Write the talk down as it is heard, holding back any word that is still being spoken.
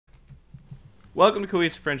Welcome to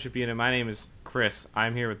Cohesive Friendship Unit. My name is Chris.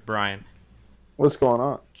 I'm here with Brian, What's going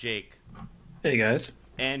on? Jake, Hey guys.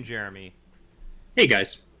 and Jeremy. Hey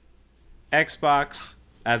guys. Xbox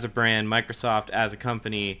as a brand, Microsoft as a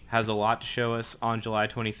company has a lot to show us on July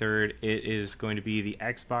 23rd. It is going to be the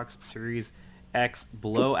Xbox Series X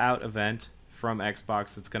blowout event from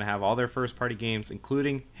Xbox. It's going to have all their first-party games,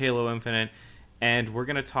 including Halo Infinite, and we're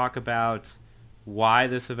going to talk about why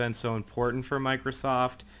this event's so important for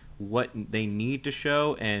Microsoft, what they need to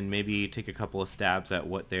show, and maybe take a couple of stabs at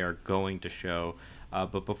what they are going to show.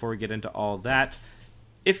 But before we get into all that,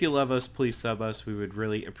 if you love us, please sub us. We would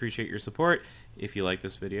really appreciate your support. If you like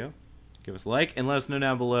this video, give us a like and let us know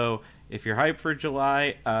down below if you're hyped for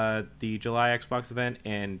July, the July Xbox event,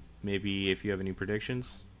 and maybe if you have any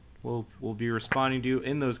predictions. We'll be responding to you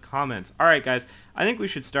in those comments. All right, guys. I think we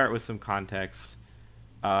should start with some context.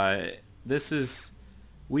 This is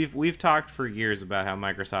we've talked for years about how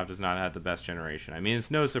Microsoft has not had the best generation. I mean,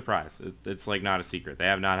 it's no surprise. It's like not a secret. They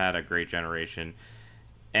have not had a great generation,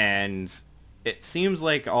 and it seems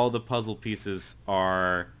like all the puzzle pieces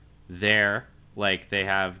are there. Like they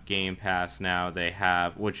have Game Pass now. They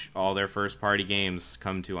have, which all their first party games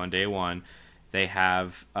come to on day one. They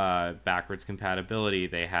have backwards compatibility.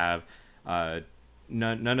 They have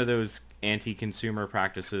none of those anti-consumer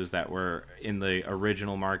practices that were in the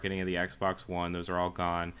original marketing of the Xbox One. Those are all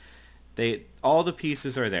gone. All the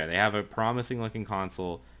pieces are there. They have a promising looking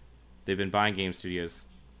console. They've been buying game studios,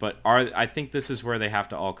 but I think this is where they have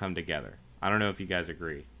to all come together. I don't know if you guys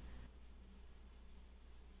agree.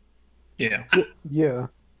 Yeah. Yeah.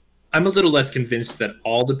 I'm a little less convinced that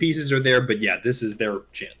all the pieces are there, but yeah, this is their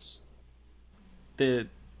chance.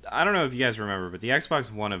 I don't know if you guys remember, but the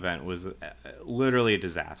Xbox One event was literally a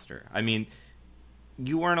disaster. I mean,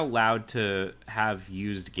 you weren't allowed to have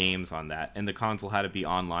used games on that, and the console had to be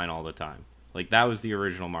online all the time. Like, that was the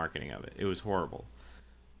original marketing of it. It was horrible.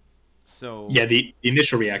 So Yeah, the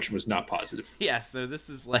initial reaction was not positive. yeah, so this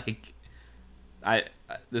is like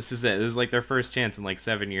this is it. This is like their first chance in like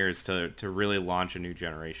 7 years to really launch a new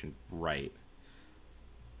generation right.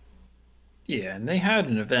 Yeah, and they had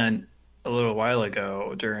an event a little while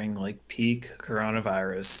ago during like peak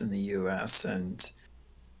coronavirus in the US, and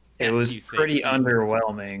it Yeah, was you say pretty peak.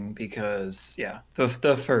 underwhelming because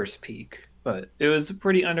the first peak, but it was a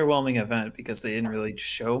pretty underwhelming event because they didn't really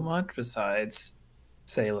show much besides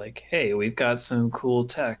say like, "Hey, we've got some cool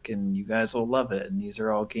tech and you guys will love it, and these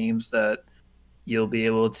are all games that you'll be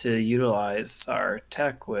able to utilize our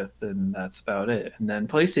tech with," and that's about it. And then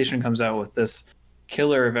PlayStation comes out with this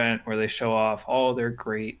killer event where they show off all their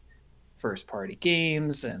great first party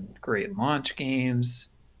games and great launch games.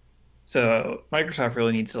 So Microsoft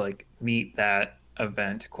really needs to like meet that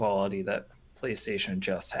event quality that PlayStation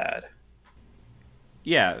just had.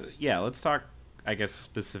 Yeah, let's talk I guess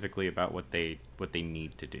specifically about what they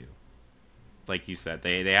need to do. Like you said,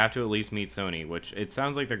 they have to at least meet Sony, which it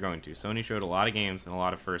sounds like they're going to. Sony showed a lot of games and a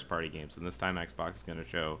lot of first-party games, and this time Xbox is going to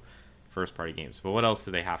show first-party games. But what else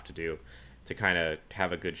do they have to do to kind of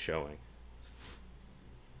have a good showing?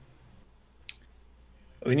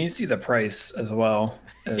 We need to see the price as well.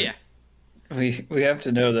 Yeah. We have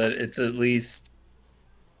to know that it's at least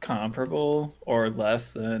comparable or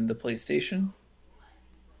less than the PlayStation.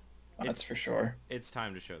 That's for sure. It's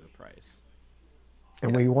time to show the price.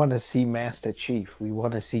 And Yeah. we want to see Master Chief. We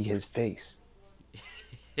want to see his face.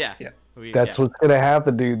 Yeah. Yeah. That's what's going to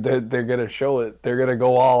happen, dude. They're going to show it. They're going to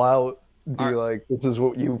go all out. Be Are- like, this is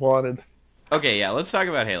what you wanted. Okay, yeah, let's talk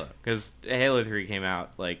about Halo, because Halo 3 came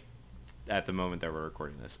out, like, at the moment that we're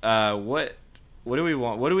recording this. What do we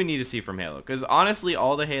want? What do we need to see from Halo? Because honestly,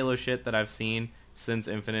 all the Halo shit that I've seen since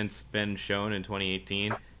Infinite's been shown in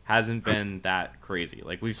 2018 hasn't been that crazy.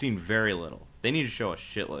 Like, we've seen very little. They need to show a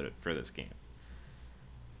shitload for this game.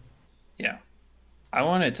 Yeah. I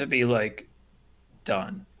want it to be like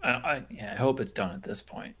done. I hope it's done at this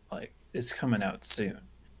point. Like it's coming out soon.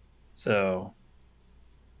 So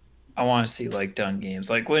I want to see like done games.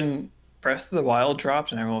 Like when Breath of the Wild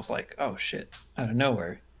dropped and everyone was like, "Oh shit," out of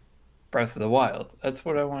nowhere. Breath of the Wild. That's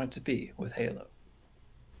what I want it to be with Halo.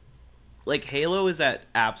 Like, Halo is at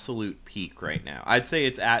absolute peak right now. I'd say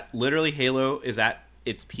it's at, literally, Halo is at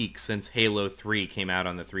its peak since Halo 3 came out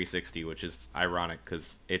on the 360, which is ironic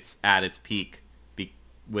because it's at its peak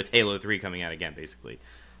with Halo 3 coming out again, basically.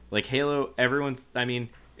 Like, Halo, I mean,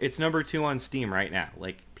 it's number 2 on Steam right now.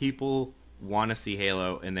 Like, people want to see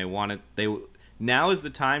Halo, and now is the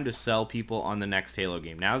time to sell people on the next Halo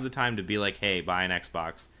game. Now is the time to be like, hey, buy an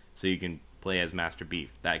Xbox so you can play as Master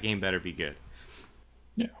Beef. That game better be good.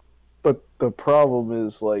 Yeah. But the problem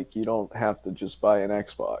is, like, you don't have to just buy an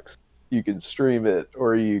Xbox. You can stream it,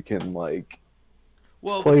 or you can, like,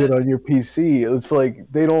 Well, play it on your PC. It's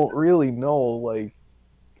like they don't really know like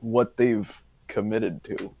what they've committed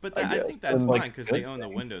to. but I I guess. think that's And, like, fine because good they own the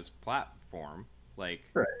thing. Windows platform. Like,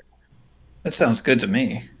 Right. That sounds good to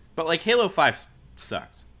me. but like Halo 5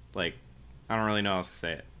 sucked. Like, I don't really know how else to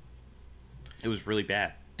say it. It was really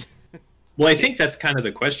bad. Well, I think that's kind of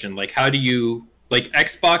the question. Like, how do you like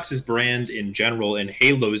Xbox's brand in general and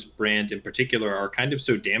Halo's brand in particular are kind of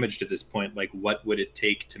so damaged at this point? Like, what would it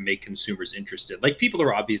take to make consumers interested? Like, people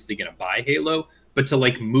are obviously going to buy Halo, but to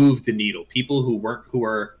like move the needle, people who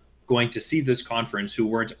are going to see this conference who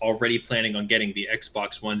weren't already planning on getting the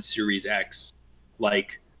Xbox One Series X,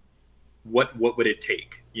 like, what would it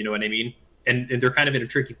take? You know what I mean? And they're kind of in a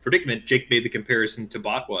tricky predicament. Jake made the comparison to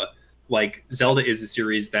Batwa. Like, Zelda is a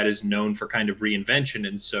series that is known for kind of reinvention,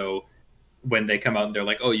 and so when they come out and they're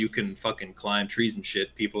like, oh, you can fucking climb trees and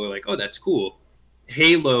shit, people are like, oh, that's cool.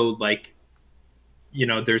 Halo, like, you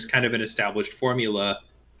know, there's kind of an established formula.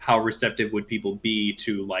 How receptive would people be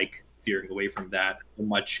to like veering away from that? How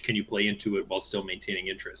much can you play into it while still maintaining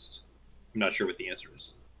interest? I'm not sure what the answer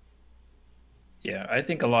is. Yeah, I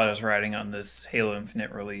think a lot is riding on this Halo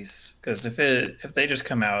Infinite release because if they just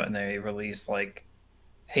come out and they release like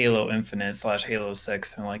Halo Infinite / Halo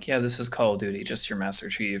 6 and like, yeah, this is Call of Duty, just your Master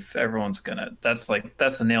Chief, everyone's gonna that's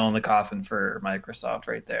the nail in the coffin for Microsoft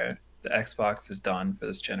right there. The Xbox is done for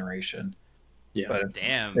this generation. Yeah. But if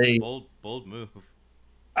Damn, they, bold move.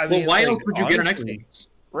 I Well, mean, why like, else would you get an honestly, Xbox?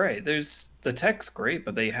 right, there's the tech's great,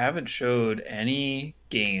 but they haven't showed any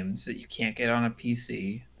games that you can't get on a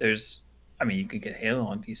PC. There's I mean, you could get Halo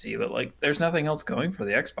on PC, but like there's nothing else going for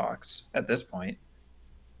the Xbox at this point.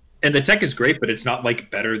 And the tech is great, but it's not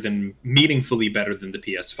like meaningfully better than the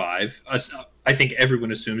PS5. I think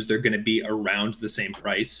everyone assumes they're going to be around the same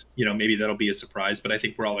price. You know, maybe that'll be a surprise, but I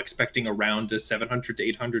think we're all expecting around a $700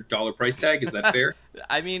 to $800 price tag. Is that fair?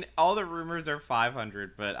 I mean, all the rumors are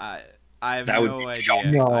 500, but I have That would no be idea.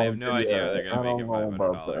 shocking. No, I have no idea they're I gonna make don't it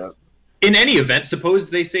know about $500. In any event,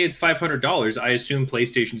 suppose they say it's $500. I assume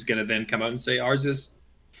PlayStation's going to then come out and say ours is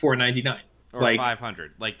 $499. Or Like,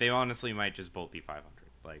 500. Like, they honestly might just both be 500.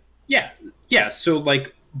 Like, yeah. So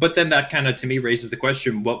like, but then that kind of to me raises the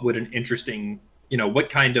question: what would an interesting, you know,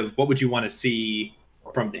 what would you want to see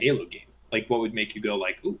from the Halo game? Like, what would make you go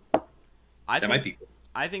like, ooh, that might be cool.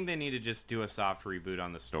 I think they need to just do a soft reboot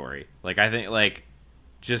on the story. Like, I think, like,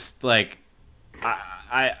 just, like,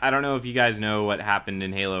 I don't know if you guys know what happened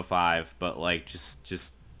in Halo 5, but, like,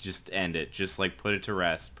 just end it. Just, like, put it to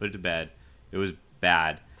rest. Put it to bed. It was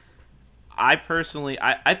bad. I personally,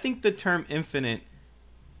 I think the term infinite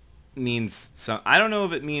means some. I don't know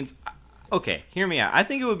if it means. Okay, hear me out. I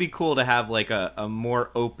think it would be cool to have like a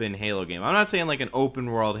more open Halo game. I'm not saying like an open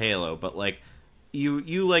world Halo, but like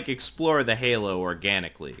you like explore the Halo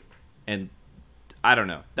organically, and I don't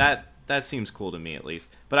know. That seems cool to me at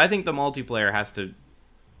least. But I think the multiplayer has to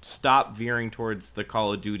stop veering towards the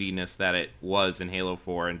Call of Duty-ness that it was in Halo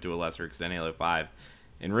 4 and to a lesser extent Halo 5,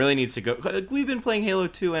 and really needs to go. We've been playing Halo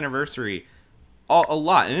 2 Anniversary a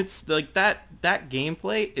lot, and it's like that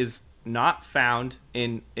gameplay is not found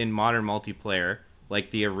in modern multiplayer,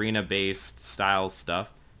 like the arena based style stuff,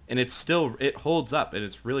 and it holds up and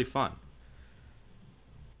it's really fun.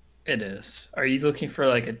 It is. Are you looking for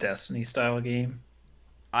like a Destiny style game?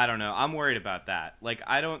 I don't know, I'm worried about that. Like,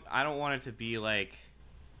 I don't want it to be like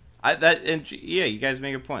yeah, you guys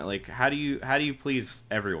make a point. Like, how do you please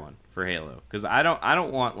everyone for Halo? Because I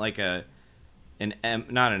don't want like not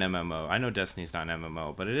an MMO. I know Destiny's not an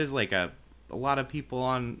MMO, but it is like a lot of people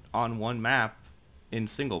on one map in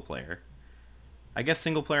single player. I guess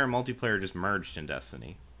single player and multiplayer just merged in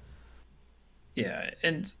Destiny. Yeah,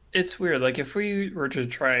 and it's weird. Like if we were to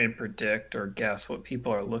try and predict or guess what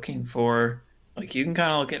people are looking for, like you can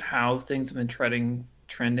kind of look at how things have been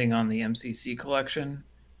trending on the MCC collection.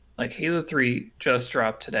 Like Halo 3 just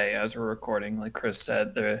dropped today as we're recording. Like Chris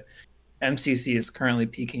said, the MCC is currently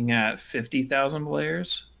peaking at 50,000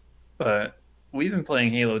 players, but we've been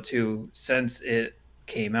playing Halo 2 since it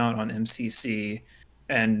came out on MCC,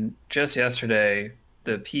 and just yesterday,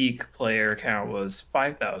 the peak player count was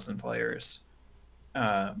 5,000 players.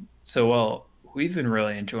 So while we've been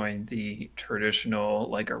really enjoying the traditional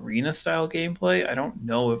like arena style gameplay, I don't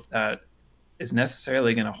know if that is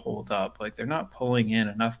necessarily going to hold up. Like they're not pulling in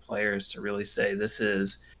enough players to really say this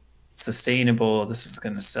is sustainable, this is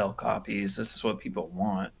going to sell copies, this is what people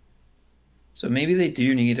want. So maybe they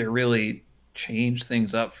do need to really change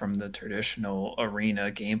things up from the traditional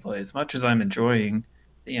arena gameplay. As much as I'm enjoying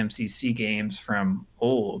the MCC games from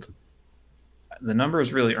old, the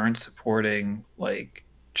numbers really aren't supporting like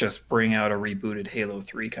just bring out a rebooted Halo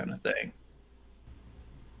 3 kind of thing.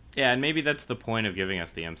 Yeah, and maybe that's the point of giving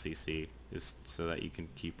us the MCC. is so that you can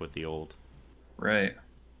keep with the old. Right.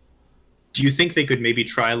 Do you think they could maybe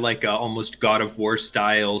try like a almost God of War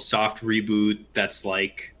style soft reboot that's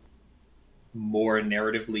like more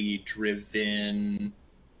narratively driven?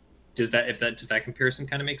 Does that comparison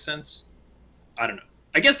kind of make sense? I don't know.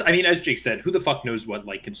 I guess, I mean, as Jake said, who the fuck knows what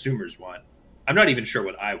like consumers want? I'm not even sure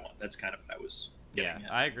what I want. That's kind of what I was getting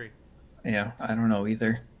at. I agree. Yeah, I don't know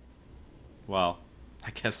either. Well,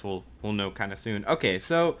 I guess we'll know kind of soon. Okay,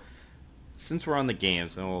 so since we're on the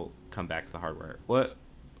games, and we'll come back to the hardware. What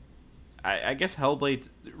I guess Hellblade.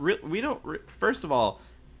 First of all,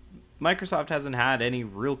 Microsoft hasn't had any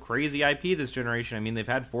real crazy IP this generation. I mean, they've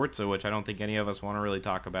had Forza, which I don't think any of us want to really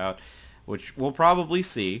talk about, which we'll probably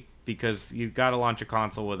see because you've got to launch a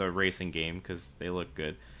console with a racing game because they look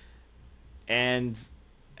good. And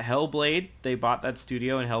Hellblade, they bought that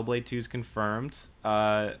studio, and Hellblade 2 is confirmed.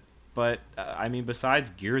 But I mean,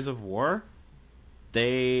 besides Gears of War,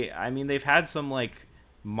 they've had some like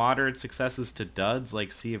moderate successes to duds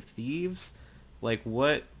like Sea of Thieves. Like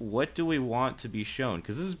what do we want to be shown?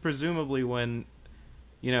 Because this is presumably when,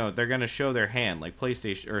 they're gonna show their hand, like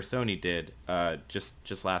PlayStation or Sony did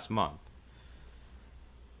just last month.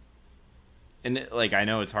 And I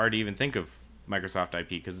know it's hard to even think of Microsoft IP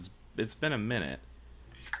because it's been a minute.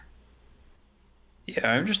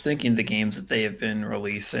 Yeah, I'm just thinking the games that they have been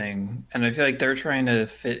releasing, and I feel like they're trying to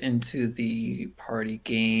fit into the party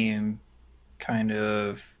game kind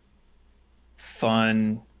of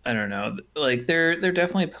fun. I don't know. Like they're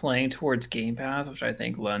definitely playing towards Game Pass, which I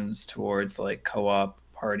think lends towards like co-op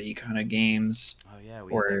party kind of games. Oh yeah,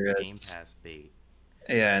 we have Game Whereas, Pass bait.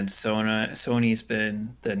 yeah, and Sony's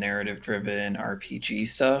been the narrative-driven RPG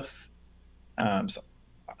stuff. So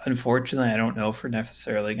unfortunately, I don't know if we're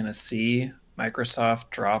necessarily going to see Microsoft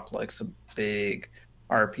drop like some big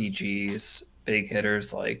RPGs, big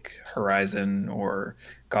hitters like Horizon or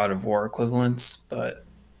God of War equivalents, but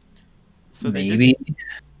So maybe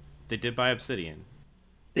they did buy Obsidian.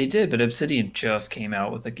 they did. But Obsidian just came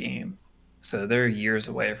out with a game, so they're years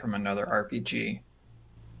away from another RPG.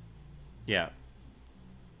 Yeah.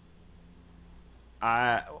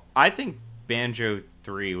 I think Banjo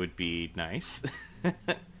 3 would be nice.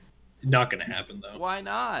 Not gonna happen though. Why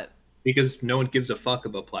not? Because no one gives a fuck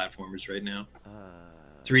about platformers right now.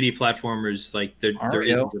 3D platformers, like there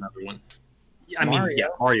isn't another one. I mean, yeah,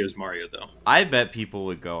 Mario's Mario though. I bet people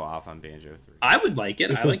would go off on Banjo 3. I would like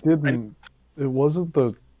it. It wasn't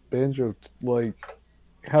the Banjo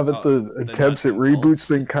haven't the the attempts nuts at and reboots bolts.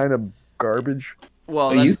 been kind of garbage?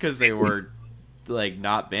 Well, Oh, that's because they were like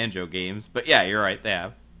not Banjo games. But yeah, you're right. They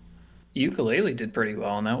have. Ukulele did pretty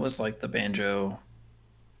well, and that was like the Banjo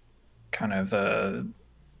kind of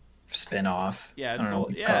spin-off. Yeah, I don't know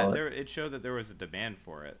what you call it. it showed that there was a demand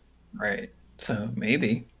for it. Right. So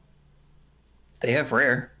maybe they have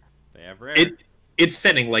Rare. They have Rare. It's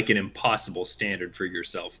setting like an impossible standard for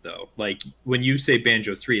yourself though. Like when you say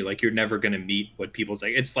Banjo 3, like you're never going to meet what people's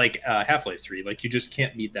like. It's like Half-Life 3. Like you just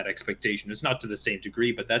can't meet that expectation. It's not to the same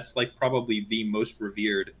degree, but that's like probably the most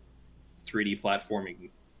revered 3D platforming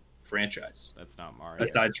franchise. That's not Mario.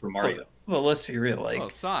 Aside from Mario. Well, let's be real.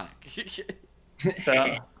 Like Sonic.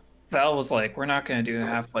 Valve was like, we're not going to do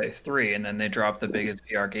Half-Life 3, and then they dropped the biggest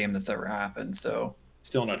VR game that's ever happened. So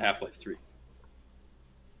Still not Half-Life 3.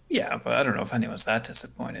 yeah, but I don't know if anyone's that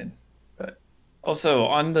disappointed. But also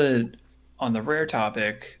on the Rare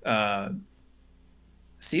topic,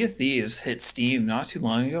 Sea of Thieves hit Steam not too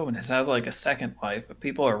long ago and has had like a second life. But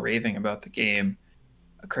people are raving about the game.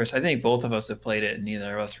 Chris, I think both of us have played it, and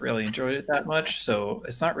neither of us really enjoyed it that much. So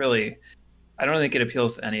it's not really. I don't think it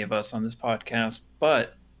appeals to any of us on this podcast,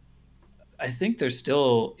 but I think there's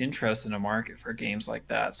still interest in the market for games like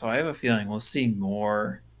that. So I have a feeling we'll see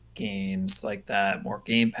more games like that, more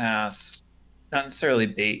Game Pass, not necessarily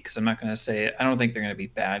bait, because I'm not going to say, I don't think they're going to be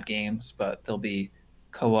bad games, but they'll be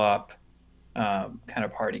co-op kind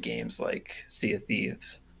of party games like Sea of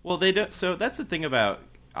Thieves. Well, they don't. So that's the thing about.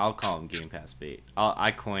 I'll call them Game Pass bait. I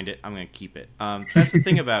coined it. I'm gonna keep it. That's the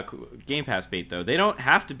thing about Game Pass bait, though. They don't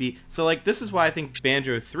have to be. So like, this is why I think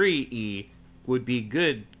Banjo 3E would be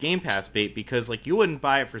good Game Pass bait, because like you wouldn't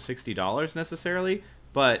buy it for $60 necessarily,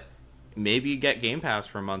 but maybe you get Game Pass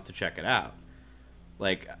for a month to check it out.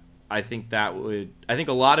 Like, I think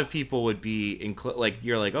a lot of people would be like,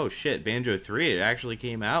 you're like, oh shit, Banjo 3, it actually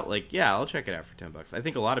came out. Like, yeah, I'll check it out for $10. I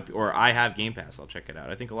think a lot of, or I have Game Pass, I'll check it out.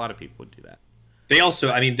 I think a lot of people would do that. They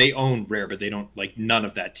also, I mean, they own Rare, but they don't, like, none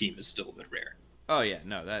of that team is still with Rare. Oh yeah,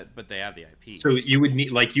 no, but they have the IP. So you would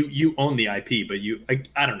need, like, you own the IP, but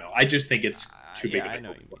I don't know. I just think it's too big of a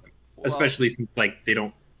deal for them. Especially since, like, they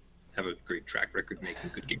don't have a great track record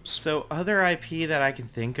making good games. So other IP that I can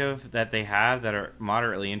think of that they have that are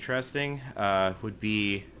moderately interesting would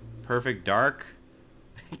be Perfect Dark,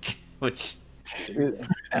 which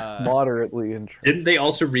Moderately interesting. Didn't they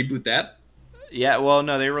also reboot that? yeah, well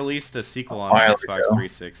no, they released a sequel on while Xbox ago.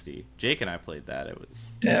 360. Jake and I played that. It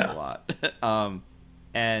was Yeah. a lot.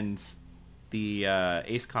 And the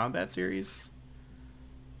Ace Combat series.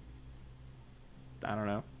 I don't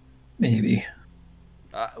know. Maybe.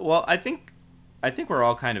 Well, I think we're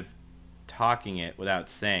all kind of talking it without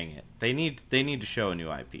saying it. They need to show a new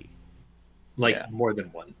IP. Like Yeah. more than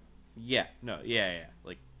one. Yeah, no, yeah,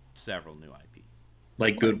 like several new IP.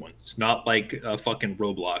 Like good ones, not like a fucking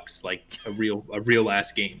Roblox, like a real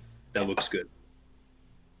ass game that looks good.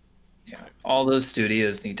 Yeah. All those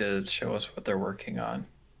studios need to show us what they're working on.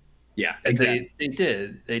 Yeah, And exactly. They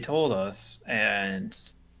did. They told us, and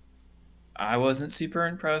I wasn't super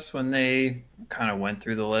impressed when they kind of went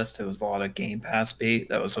through the list. It was a lot of Game Pass bait.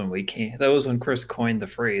 That was when we came. That was when Chris coined the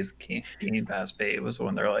phrase Game Pass bait. It was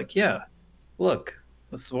when they're like, "Yeah, look,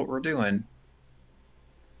 this is what we're doing."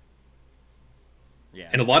 Yeah.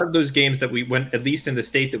 And a lot of those games that we went, at least in the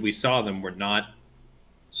state that we saw them, were not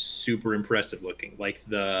super impressive looking. Like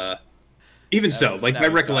my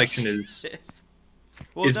recollection is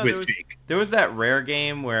well, is no, with Jake. There was that Rare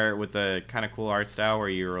game where with the kind of cool art style where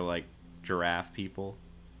you were like giraffe people.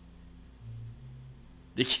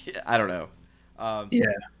 I don't know. Yeah,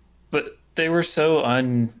 but they were so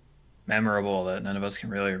unmemorable that none of us can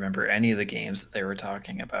really remember any of the games that they were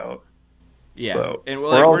talking about. Yeah, Well, and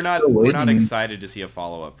we're all we're not still we're not waiting. excited to see a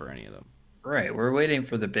follow up for any of them. Right, we're waiting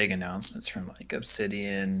for the big announcements from like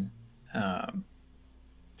Obsidian, from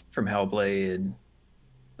Hellblade,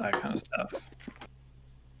 that kind of stuff.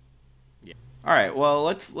 Yeah. All right. Well,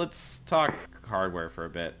 let's talk hardware for a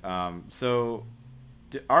bit. So,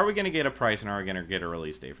 are we going to get a price and are we going to get a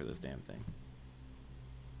release date for this damn thing?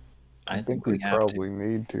 I think we we have probably to.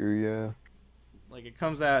 need to, yeah. Like it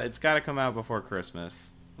comes out, it's got to come out before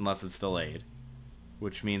Christmas, unless it's delayed,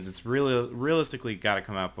 which means it's realistically got to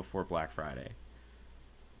come out before Black Friday,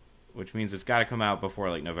 which means it's got to come out before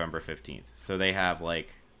like November 15th. So they have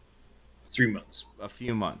like 3 months. a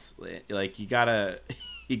few months. Like you gotta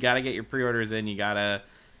get your pre-orders in. You gotta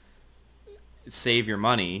save your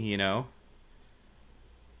money. You know.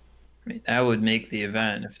 I mean, that would make the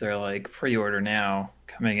event if they're like pre-order now,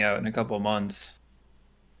 coming out in a couple months.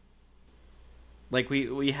 Like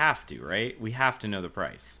we have to, right? We have to know the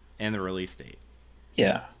price and the release date.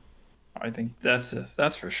 Yeah, I think that's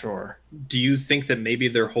for sure. Do you think that maybe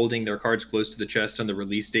they're holding their cards close to the chest on the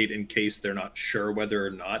release date in case they're not sure whether or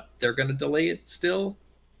not they're going to delay it still?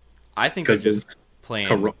 I think they're 'Cause of just playing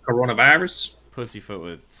Coronavirus? pussyfoot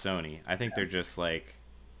with Sony. I think they're just like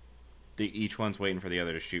each one's waiting for the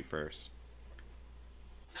other to shoot first.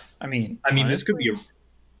 I mean, this could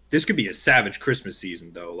be a savage Christmas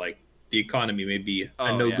season though. Like the economy may be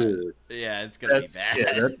Oh, no yeah. good. Yeah, it's gonna be bad.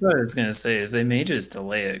 Yeah, that's what I was gonna say. Is they may just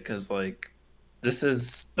delay it because like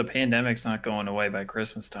the pandemic's not going away by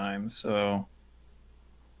Christmas time. So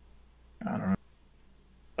I don't know.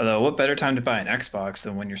 Although, what better time to buy an Xbox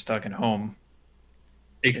than when you're stuck at home?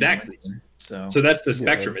 Exactly. So So that's the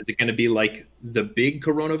spectrum. Is it going to be like the big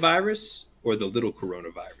coronavirus or the little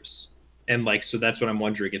coronavirus? And like, so that's what I'm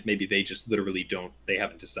wondering if maybe they just literally they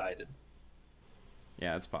haven't decided.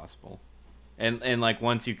 Yeah, it's possible. And like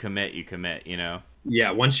once you commit, you know.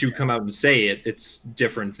 Yeah, once you come out and say it, it's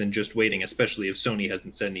different than just waiting, especially if Sony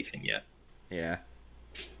hasn't said anything yet. Yeah.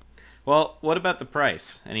 Well, what about the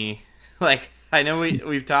price? Any like I know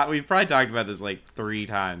we've probably talked about this like 3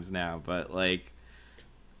 times now, but like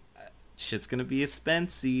shit's gonna be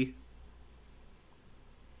expensive.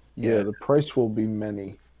 Yeah, the price will be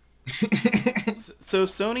many. So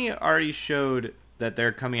Sony already showed that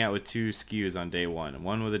they're coming out with 2 SKUs on day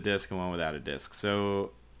one with a disc and one without a disc.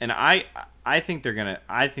 So, and I think there's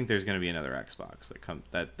gonna be another Xbox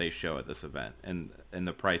that they show at this event, and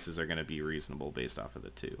the prices are gonna be reasonable based off of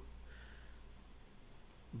the 2.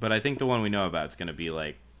 But I think the one we know about is gonna be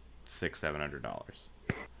like $600-700.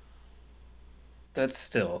 that's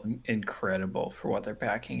still incredible for what they're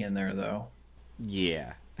packing in there, though.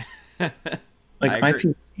 Yeah. Like my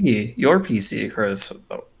PC, your PC, Chris,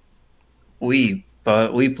 we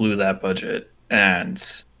blew that budget,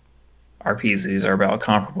 and our PCs are about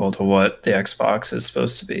comparable to what the Xbox is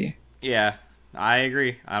supposed to be. Yeah, I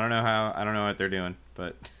agree. I don't know what they're doing,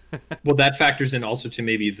 but Well, that factors in also to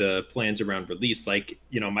maybe the plans around release. Like,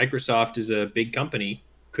 you know, Microsoft is a big company.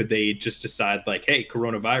 Could they just decide like, hey,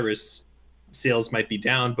 coronavirus sales might be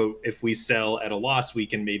down, but if we sell at a loss, we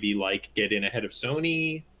can maybe like get in ahead of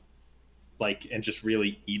Sony, like, and just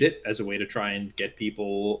really eat it as a way to try and get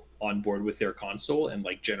people on board with their console and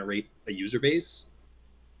like generate a user base.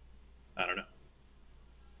 I don't know.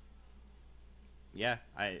 Yeah,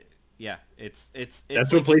 it's That's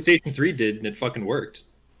like, what PlayStation 3 did, and it fucking worked.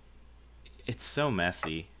 it's so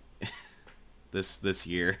messy this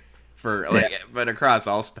year for like, but across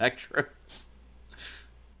all spectrums.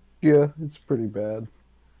 Yeah, it's pretty bad.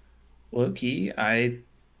 Low key, I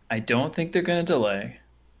don't think they're gonna delay.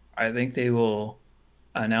 I think they will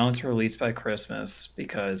announce release by Christmas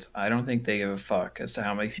because I don't think they give a fuck as to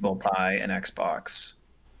how many people buy an Xbox.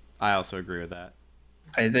 I also agree with that.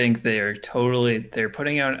 I think they're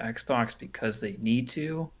putting out an Xbox because they need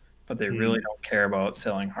to, but they really don't care about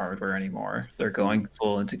selling hardware anymore. They're going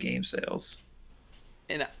full into game sales.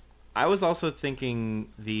 And I was also thinking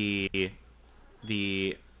the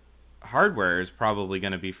hardware is probably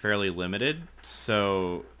going to be fairly limited,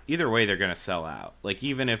 so either way they're going to sell out. Like,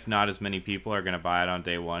 even if not as many people are going to buy it on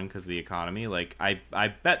day one because of the economy, like I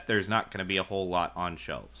bet there's not going to be a whole lot on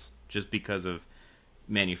shelves just because of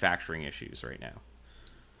manufacturing issues right now.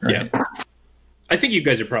 Right? Yeah, I think you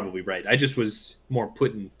guys are probably right. I just was more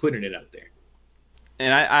putting it out there.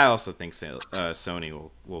 And I also think Sony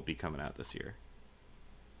will be coming out this year.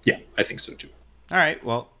 Yeah, I think so too. All right.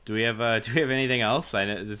 Well, do we have anything else? I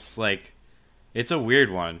know it's like, it's a weird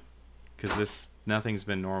one because nothing's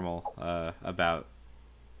been normal about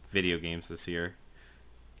video games this year.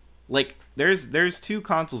 Like, there's 2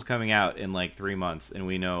 consoles coming out in like 3 months, and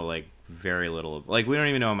we know like very little. Like, we don't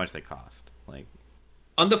even know how much they cost. Like,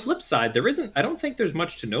 On the flip side, I don't think there's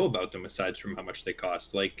much to know about them aside from how much they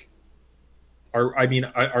cost. Like, are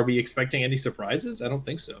we expecting any surprises? I don't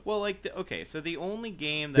think so. well, like, okay, so the only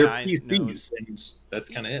game that They're I PCs, know, and that's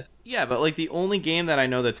kind of it. yeah, but like the only game that I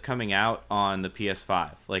know that's coming out on the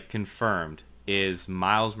PS5, like confirmed, is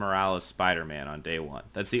Miles Morales Spider-Man on day one.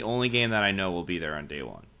 That's the only game that I know will be there on day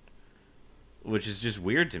one. Which is just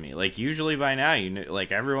weird to me. Like, usually by now,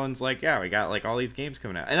 like, everyone's like, yeah, we got like all these games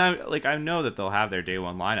coming out, and I know that they'll have their day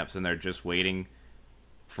one lineups, and they're just waiting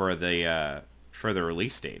for the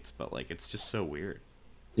release dates. But like, it's just so weird.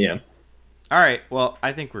 Yeah. All right, well,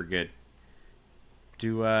 I think we're good.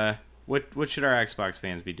 What should our Xbox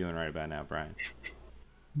fans be doing right about now, Brian?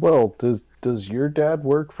 Well, does your dad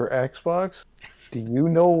work for Xbox? Do you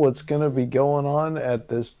know what's going to be going on at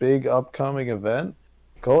this big upcoming event?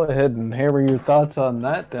 Go ahead and hammer your thoughts on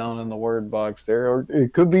that down in the word box there. Or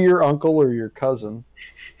it could be your uncle or your cousin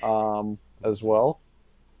as well.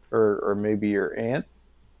 Or maybe your aunt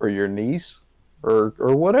or your niece or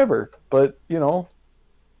whatever. But,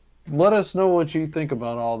 let us know what you think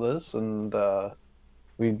about all this. And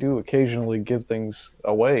we do occasionally give things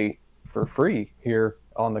away for free here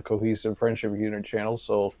on the Cohesive Friendship Unit channel.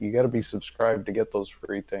 So you got to be subscribed to get those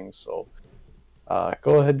free things. So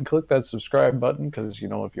go ahead and click that subscribe button because,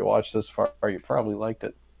 if you watch this far, you probably liked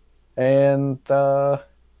it. And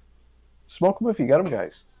smoke them if you got them,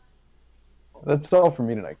 guys. That's all for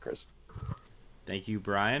me tonight, Chris. Thank you,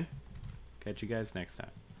 Brian. Catch you guys next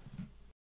time.